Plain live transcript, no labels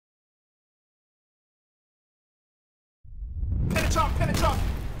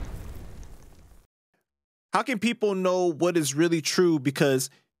How can people know what is really true? Because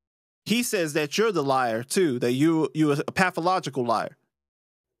he says that you're the liar too, that you're a pathological liar.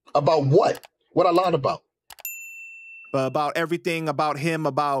 About what? What I lied about? About everything, about him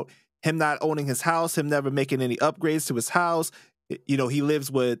not owning his house, him never making any upgrades to his house. You know, he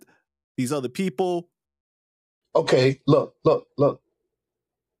lives with these other people. Okay, look.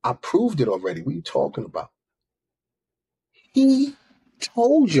 I proved it already. What are you talking about? He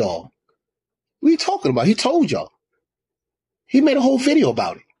told y'all. What are you talking about? He told y'all. He made a whole video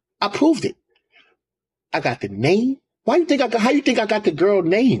about it. I proved it. I got the name. How you think I got the girl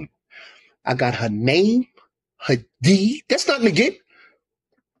name? I got her name, her deed. That's nothing to get.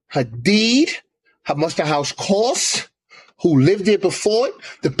 Her deed, how much the house costs, who lived there before it,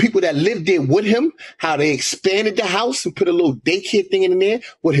 the people that lived there with him, how they expanded the house and put a little daycare thing in there,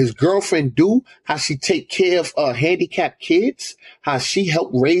 what his girlfriend do, how she take care of handicapped kids, how she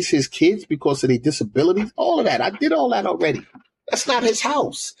helped raise his kids because of their disabilities, all of that. I did all that already. That's not his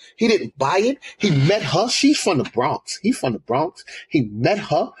house. He didn't buy it. He met her. She's from the Bronx. He's from the Bronx. He met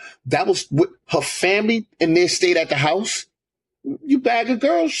her. That was with her family, and they stayed at the house. You bag a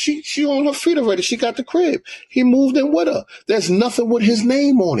girl, she on her feet already. She got the crib. He moved in with her. There's nothing with his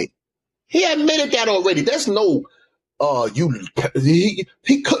name on it. He admitted that already. There's no,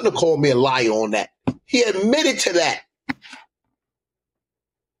 he couldn't have called me a liar on that. He admitted to that.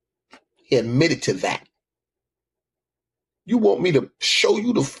 He admitted to that. You want me to show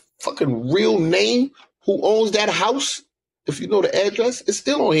you the fucking real name who owns that house? If you know the address, it's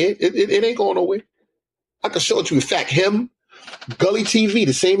still on here. It ain't going nowhere. I can show it to you. In fact, him, Gully TV,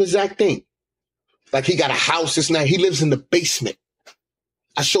 the same exact thing. Like he got a house. It's not. He lives in the basement.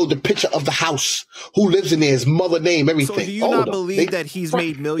 I showed the picture of the house. Who lives in there? His mother name, everything. So do you not believe that he's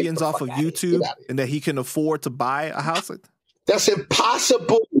made millions off of YouTube and that he can afford to buy a house like that? That's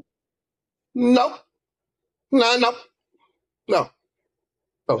impossible. No. No,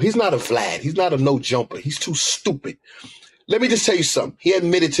 he's not a Vlad. He's not a no jumper. He's too stupid. Let me just tell you something. He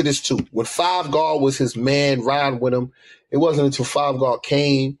admitted to this too. When Five Guard was his man, riding with him, it wasn't until Five Guard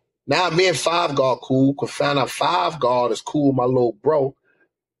came. Now me and Five Guard cool, because found out Five Guard is cool with my little bro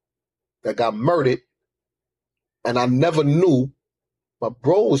that got murdered. And I never knew my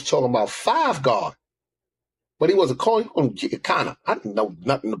bro was talking about Five Guard. But he wasn't calling him Kana. I didn't know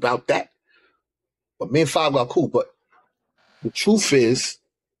nothing about that. But me and Five Guard cool. But the truth is,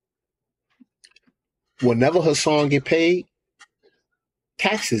 whenever Hassan get paid,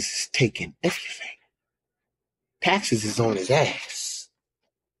 taxes is taking everything. Taxes is on his ass.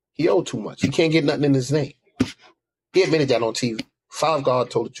 He owed too much. He can't get nothing in his name. He admitted that on TV. Five Guard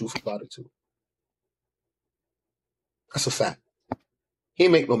told the truth about it too. That's a fact. He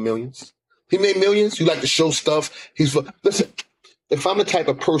ain't make no millions. He made millions. You like to show stuff. Listen, if I'm the type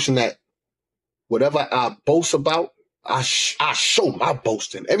of person that whatever I boast about, I show my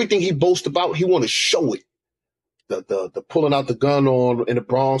boasting. Everything he boasts about, he want to show it. The pulling out the gun in the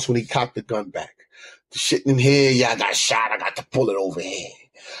Bronx when he cocked the gun back. The shit in here, yeah, I got shot. I got to pull it over here.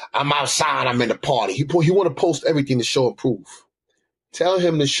 I'm outside. I'm in the party. He want to post everything to show and prove. Tell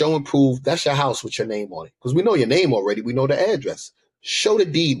him to show and prove that's your house with your name on it. Because we know your name already. We know the address. Show the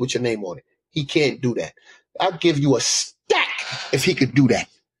deed with your name on it. He can't do that. I'll give you a stack if he could do that.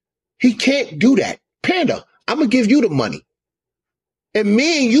 He can't do that. Panda, I'm going to give you the money. And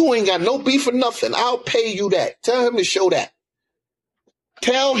me and you ain't got no beef or nothing. I'll pay you that. Tell him to show that.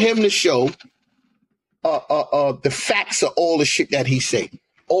 Tell him to show the facts of all the shit that he say.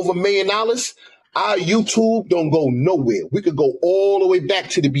 Over $1 million, our YouTube don't go nowhere. We could go all the way back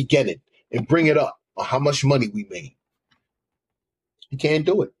to the beginning and bring it up on how much money we made. You can't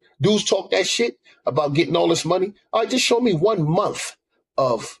do it. Dudes talk that shit about getting all this money. All right, just show me 1 month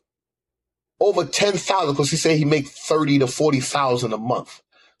of over 10,000, because he said he make 30 to 40,000 a month.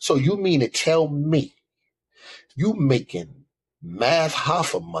 So you mean to tell me you making math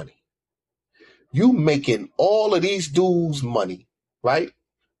half of money? You making all of these dudes money, right?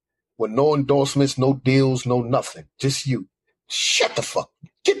 With no endorsements, no deals, no nothing. Just you. Shut the fuck.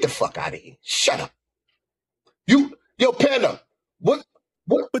 Get the fuck out of here. Shut up. Yo, Panda, what?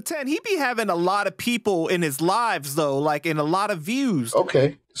 But Ten, he be having a lot of people in his lives though, like in a lot of views.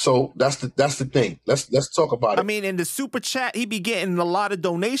 Okay, so that's the thing. Let's talk about it. I mean, in the super chat, he be getting a lot of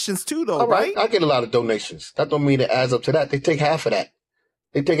donations too, though, all right? I get a lot of donations. That don't mean it adds up to that. They take half of that.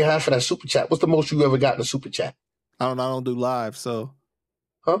 They take half of that super chat. What's the most you ever got in a super chat? I don't do live, so.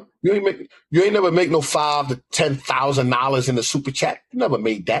 Huh? You ain't never make no $5,000 to $10,000 in the super chat. You never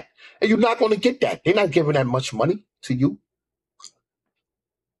made that, and you're not going to get that. They're not giving that much money to you.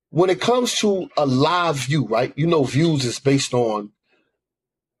 when it comes to a live view, right? You know, views is based on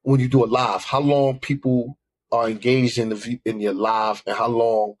when you do a live, how long people are engaged in in your live and how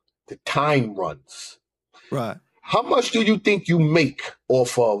long the time runs. Right. How much do you think you make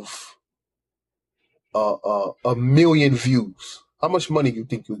off of a million views? How much money you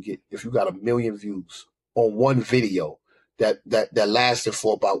think you get if you got a million views on one video that lasted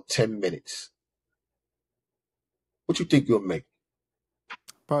for about 10 minutes? What you think you'll make?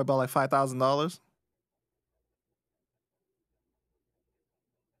 Probably about like $5,000.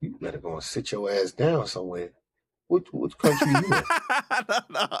 You better go and sit your ass down somewhere. Which country you in?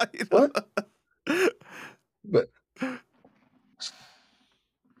 What? But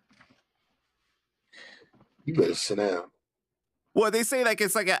you better sit down. Well, they say like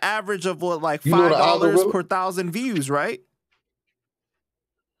it's like an average of what, like You know the $5 algorithm? per 1,000 views, right?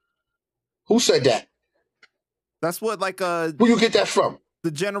 Who said that? That's what like Where you get that from?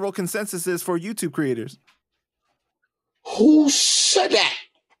 the general consensus is for YouTube creators. Who said that?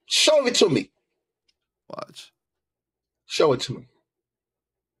 Show it to me. Watch. Show it to me.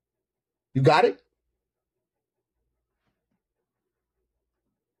 You got it?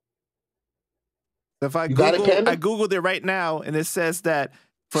 If I You got it, Panda? I Googled it right now, and it says that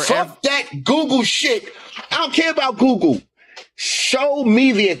for Fuck that Google shit. I don't care about Google. Show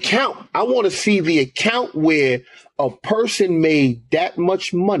me the account. I want to see the account where a person made that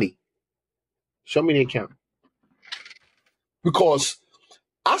much money. Show me the account. Because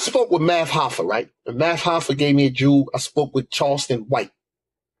I spoke with Mav Hoffa, right? And Mav Hoffa gave me a jewel. I spoke with Charleston White.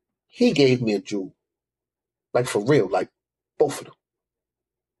 He gave me a jewel. Like for real, like both of them.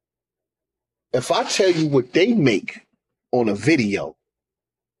 If I tell you what they make on a video,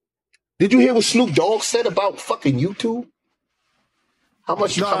 did you hear what Snoop Dogg said about fucking YouTube? How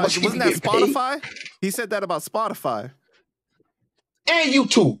much he wasn't that get paid? Spotify? He said that about Spotify. And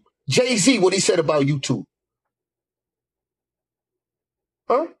YouTube. Jay-Z, what he said about YouTube.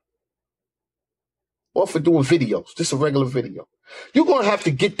 Huh? Or for doing videos. Just a regular video. You're going to have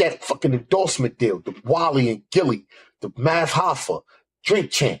to get that fucking endorsement deal. The Wally and Gilly. The Mav Hoffa.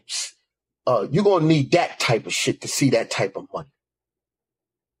 Drink Champs. You're going to need that type of shit to see that type of money.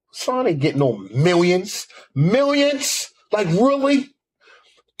 So I ain't getting no millions. Millions? Like, really?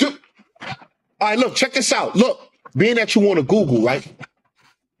 Dude. All right, look, check this out. Look, being that you want to Google, right?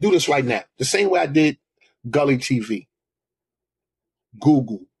 Do this right now. The same way I did Gully TV.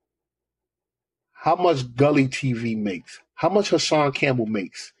 Google. How much Gully TV makes. How much Hassan Campbell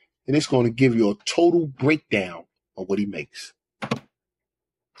makes. And it's going to give you a total breakdown of what he makes.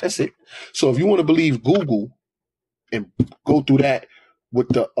 That's it. So if you want to believe Google and go through that with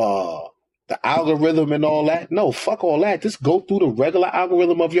the algorithm and all that, no, fuck all that. Just go through the regular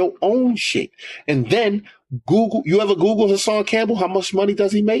algorithm of your own shit. And then Google, you ever Google Hassan Campbell? How much money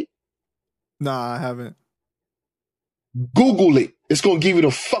does he make? Nah, I haven't. Google it. It's going to give you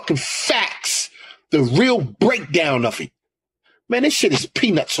the fucking facts, the real breakdown of it. Man, this shit is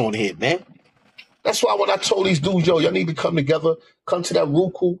peanuts on here, man. That's why when I told these dudes, yo, y'all need to come together, come to that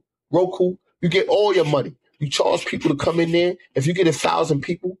Roku, you get all your money. You charge people to come in there. If you get 1,000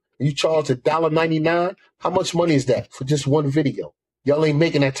 people and you charge $1.99, how much money is that for just one video? Y'all ain't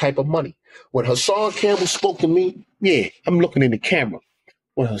making that type of money. When Hassan Campbell spoke to me, yeah, I'm looking in the camera.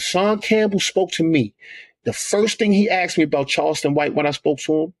 When Hassan Campbell spoke to me, the first thing he asked me about Charleston White when I spoke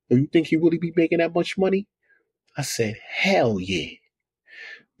to him, do you think he really be making that much money? I said, hell yeah.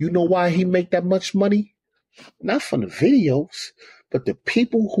 You know why he make that much money? Not from the videos, but the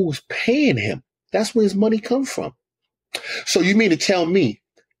people who's paying him. That's where his money come from. So you mean to tell me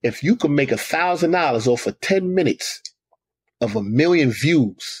if you can make $1,000 off of 10 minutes of 1 million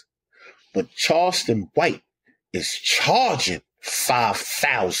views, but Charleston White is charging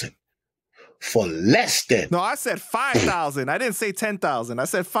 5,000 for less than? No, I said 5,000. I didn't say 10,000. I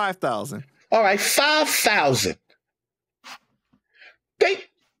said 5,000. All right, 5,000.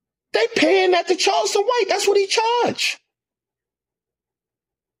 They paying that to Charleston White. That's what he charged.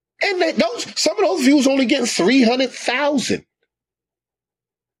 And some of those views only getting 300,000.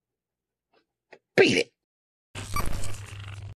 Beat it.